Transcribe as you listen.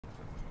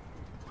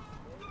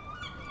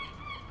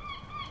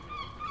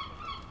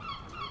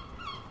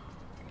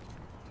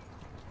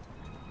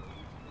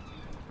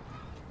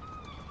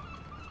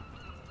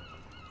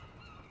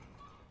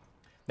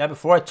Now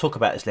before I talk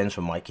about this lens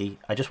from MEIKE,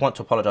 I just want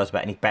to apologise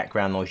about any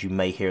background noise you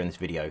may hear in this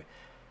video.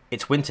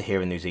 It's winter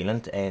here in New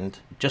Zealand, and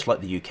just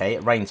like the UK,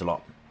 it rains a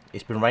lot.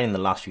 It's been raining the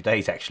last few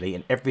days actually,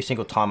 and every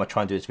single time I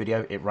try and do this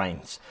video, it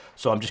rains.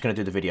 So I'm just going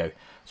to do the video.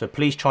 So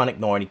please try and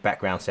ignore any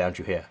background sounds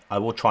you hear. I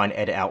will try and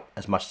edit out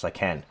as much as I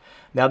can.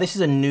 Now this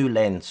is a new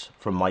lens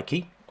from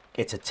MEIKE.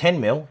 It's a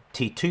 10mm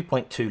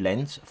T2.2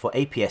 lens for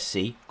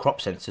APS-C, crop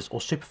sensors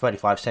or Super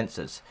 35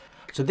 sensors.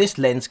 So this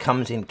lens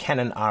comes in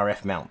Canon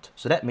RF mount.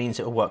 So that means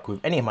it will work with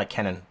any of my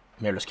Canon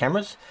mirrorless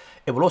cameras.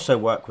 It will also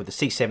work with the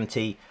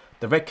C70,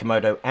 the red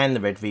Komodo and the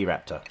red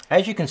V-Raptor.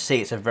 As you can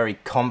see, it's a very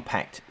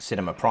compact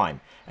cinema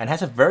prime and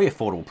has a very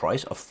affordable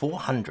price of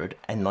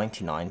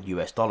 $499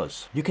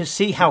 US. You can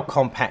see how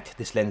compact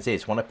this lens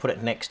is when I put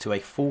it next to a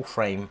full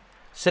frame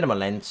cinema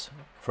lens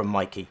from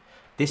MEIKE.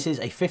 This is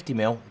a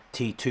 50mm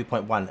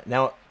T2.1.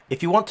 Now,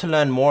 if you want to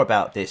learn more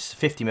about this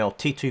 50mm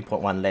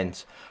T2.1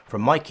 lens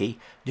from MEIKE,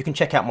 you can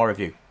check out my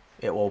review.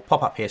 It will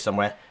pop up here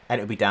somewhere and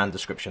it will be down in the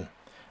description.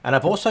 And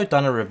I've also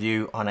done a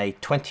review on a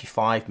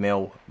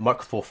 25mm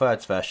Micro Four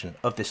Thirds version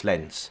of this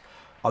lens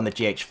on the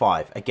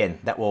GH5. Again,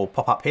 that will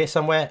pop up here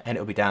somewhere and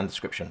it will be down in the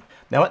description.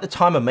 Now at the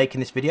time of making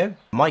this video,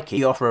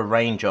 MEIKE offer a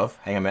range of,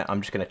 hang on a minute,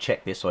 I'm just going to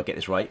check this so I get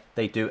this right.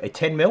 They do a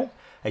 10mm,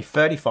 a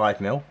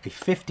 35mm, a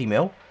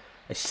 50mm,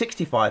 a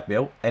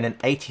 65mm and an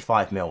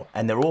 85mm,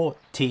 and they're all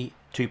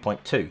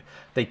T2.2.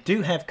 They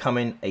do have come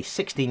in a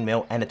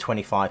 16mm and a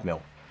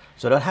 25mm.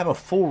 So they'll have a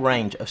full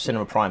range of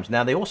cinema primes.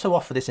 Now they also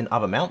offer this in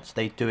other mounts.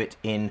 They do it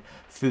in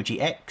Fuji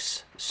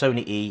X,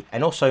 Sony E,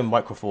 and also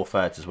Micro Four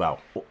Thirds as well.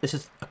 This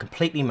is a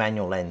completely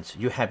manual lens.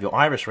 You have your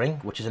iris ring,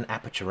 which is an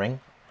aperture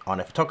ring on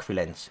a photography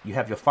lens. You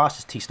have your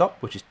fastest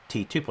T-stop, which is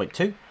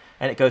T2.2,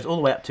 and it goes all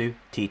the way up to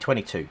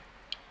T22.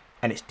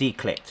 And it's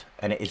declicked,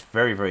 and it is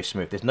very, very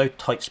smooth. There's no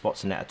tight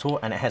spots in that at all,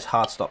 and it has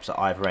hard stops at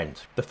either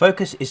end. The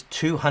focus is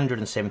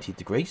 270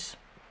 degrees.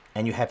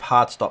 And you have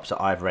hard stops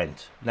at either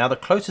end. Now the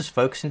closest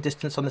focusing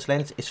distance on this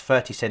lens is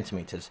 30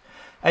 centimeters.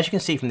 As you can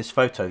see from this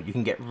photo, you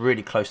can get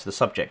really close to the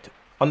subject.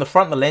 On the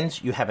front of the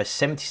lens, you have a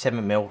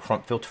 77mm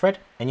front filter thread,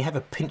 and you have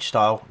a pinch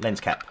style lens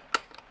cap,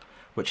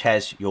 which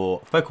has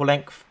your focal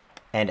length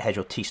and it has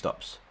your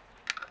T-stops.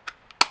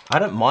 I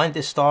don't mind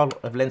this style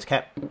of lens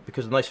cap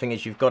because the nice thing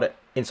is you've got it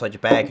inside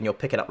your bag and you'll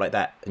pick it up like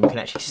that, and you can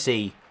actually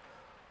see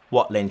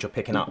what lens you're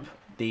picking up.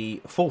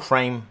 The full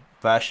frame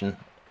version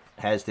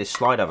has this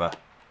slide over,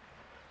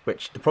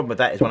 which the problem with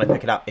that is when I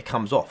pick it up, it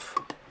comes off.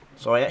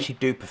 So I actually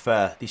do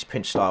prefer these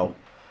pinch style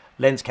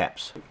lens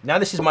caps. Now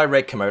this is my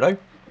red Komodo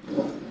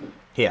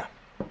here.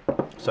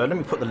 So let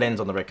me put the lens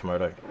on the red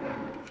Komodo.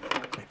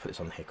 Let me put this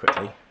on here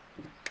quickly.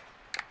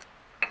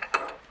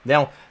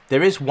 Now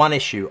there is one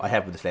issue I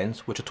have with this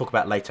lens, which I'll talk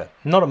about later.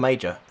 Not a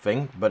major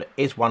thing, but it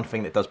is one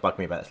thing that does bug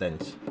me about this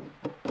lens.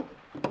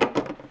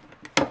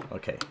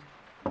 Okay,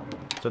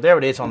 so there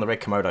it is on the red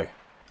Komodo.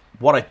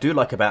 What I do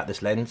like about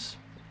this lens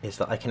is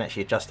that I can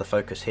actually adjust the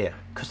focus here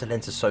because the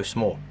lens is so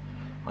small.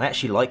 I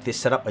actually like this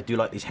setup. I do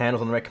like these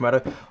handles on the red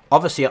Komodo.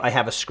 Obviously I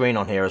have a screen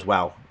on here as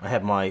well. I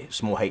have my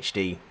small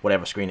HD,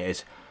 whatever screen it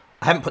is.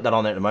 I haven't put that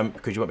on there at the moment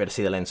because you won't be able to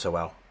see the lens so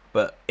well,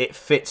 but it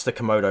fits the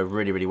Komodo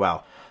really, really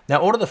well. Now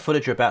all of the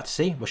footage you're about to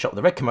see was shot with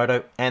the red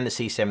Komodo and the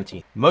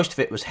C70. Most of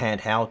it was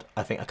handheld.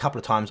 I think a couple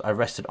of times I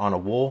rested on a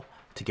wall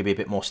to give me a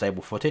bit more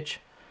stable footage.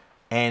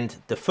 And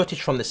the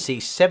footage from the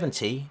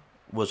C70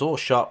 was all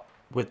shot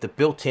with the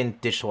built-in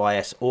digital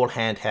IS, all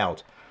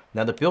handheld.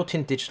 Now the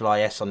built-in digital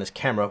IS on this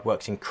camera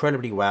works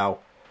incredibly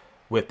well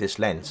with this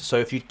lens. So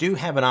if you do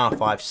have an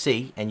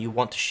R5C and you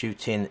want to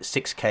shoot in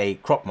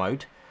 6K crop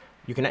mode,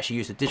 you can actually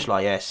use the digital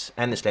IS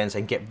and this lens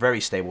and get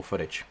very stable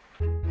footage.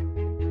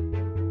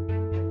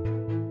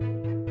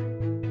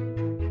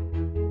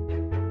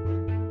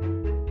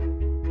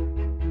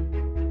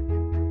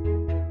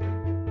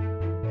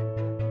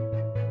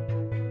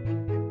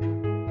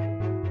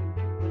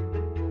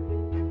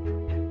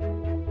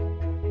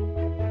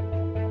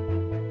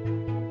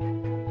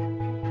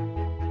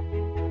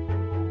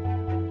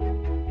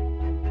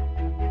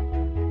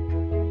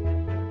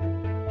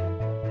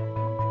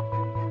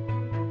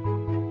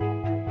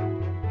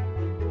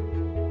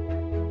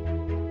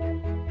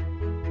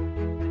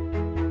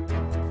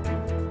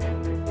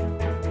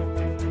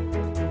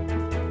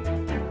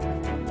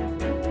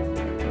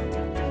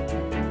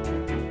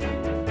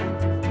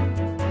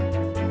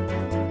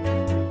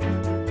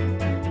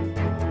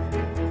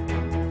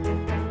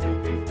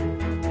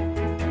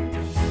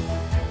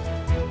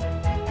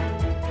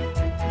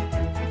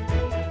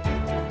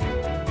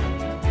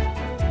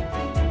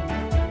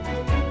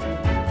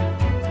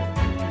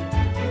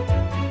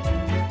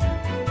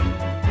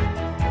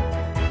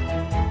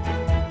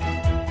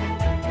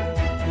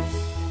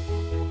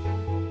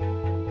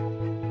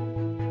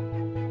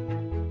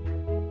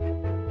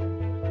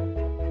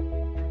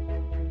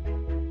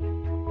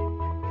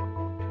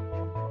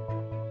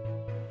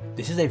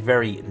 This is a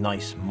very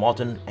nice,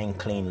 modern and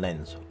clean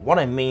lens. What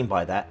I mean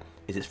by that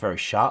is it's very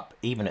sharp,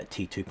 even at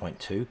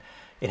T2.2.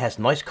 It has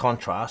nice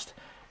contrast,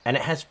 and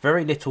it has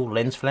very little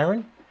lens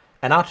flaring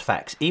and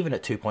artifacts, even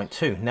at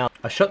 2.2. Now,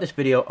 I shot this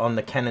video on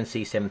the Canon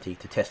C70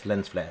 to test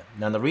lens flare.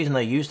 Now the reason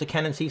I used the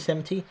Canon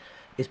C70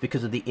 is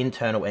because of the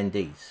internal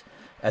NDs,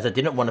 as I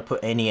didn't want to put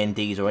any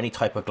NDs or any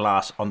type of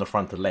glass on the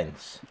front of the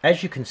lens.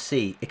 As you can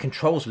see, it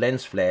controls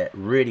lens flare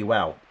really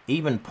well,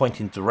 even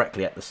pointing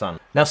directly at the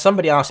sun. Now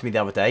somebody asked me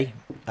the other day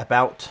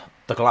about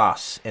the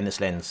glass in this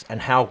lens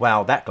and how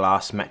well that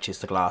glass matches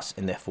the glass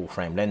in their full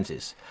frame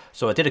lenses.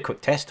 So I did a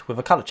quick test with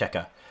a color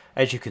checker.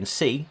 As you can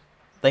see,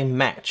 they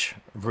match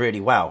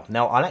really well.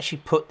 Now I'll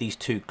actually put these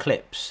two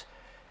clips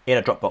in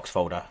a Dropbox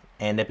folder,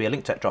 and there'll be a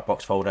link to that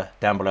Dropbox folder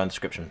down below in the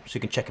description so you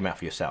can check them out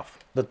for yourself.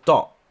 The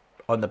dot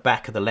on the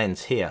back of the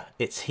lens here,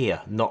 it's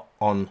here, not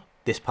on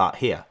this part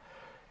here.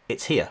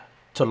 It's here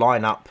to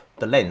line up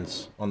the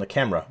lens on the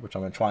camera, which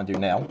I'm going to try and do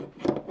now.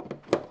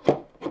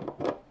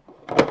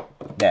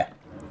 There.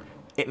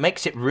 It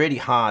makes it really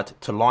hard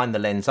to line the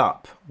lens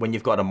up when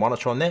you've got a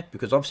monitor on there,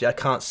 because obviously I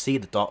can't see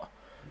the dot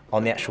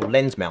on the actual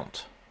lens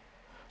mount.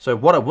 So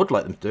what I would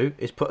like them to do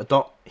is put a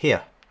dot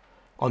here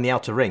on the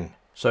outer ring.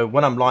 So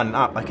when I'm lining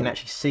up, I can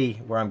actually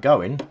see where I'm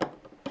going,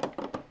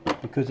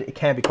 because it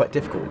can be quite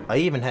difficult. I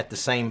even had the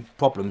same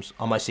problems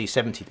on my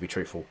C70, to be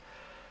truthful.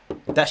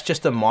 That's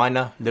just a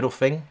minor little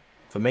thing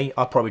for me.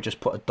 I'll probably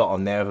just put a dot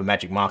on there with a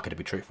magic marker, to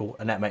be truthful,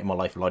 and that make my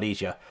life a lot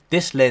easier.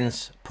 This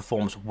lens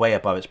performs way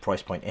above its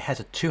price point. It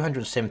has a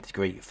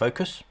 270-degree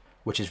focus,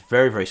 which is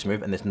very, very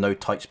smooth, and there's no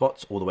tight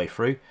spots all the way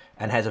through,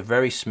 and has a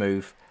very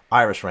smooth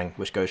iris ring,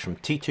 which goes from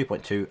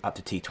T2.2 up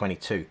to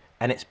T22,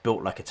 and it's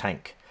built like a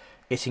tank.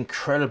 It's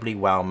incredibly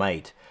well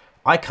made.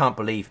 I can't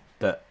believe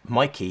that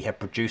MEIKE have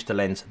produced a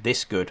lens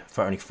this good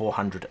for only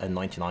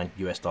 $499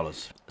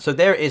 US. So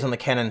there it is on the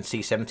Canon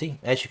C70.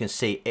 As you can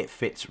see, it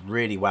fits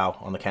really well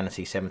on the Canon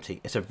C70.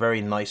 It's a very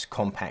nice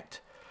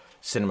compact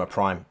cinema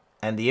prime,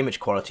 and the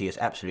image quality is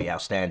absolutely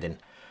outstanding.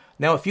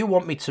 Now if you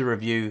want me to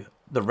review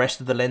the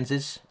rest of the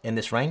lenses in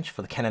this range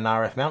for the Canon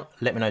RF mount,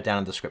 let me know down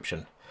in the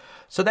description.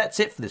 So that's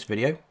it for this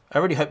video. I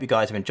really hope you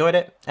guys have enjoyed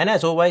it, and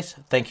as always,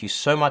 thank you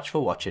so much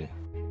for watching.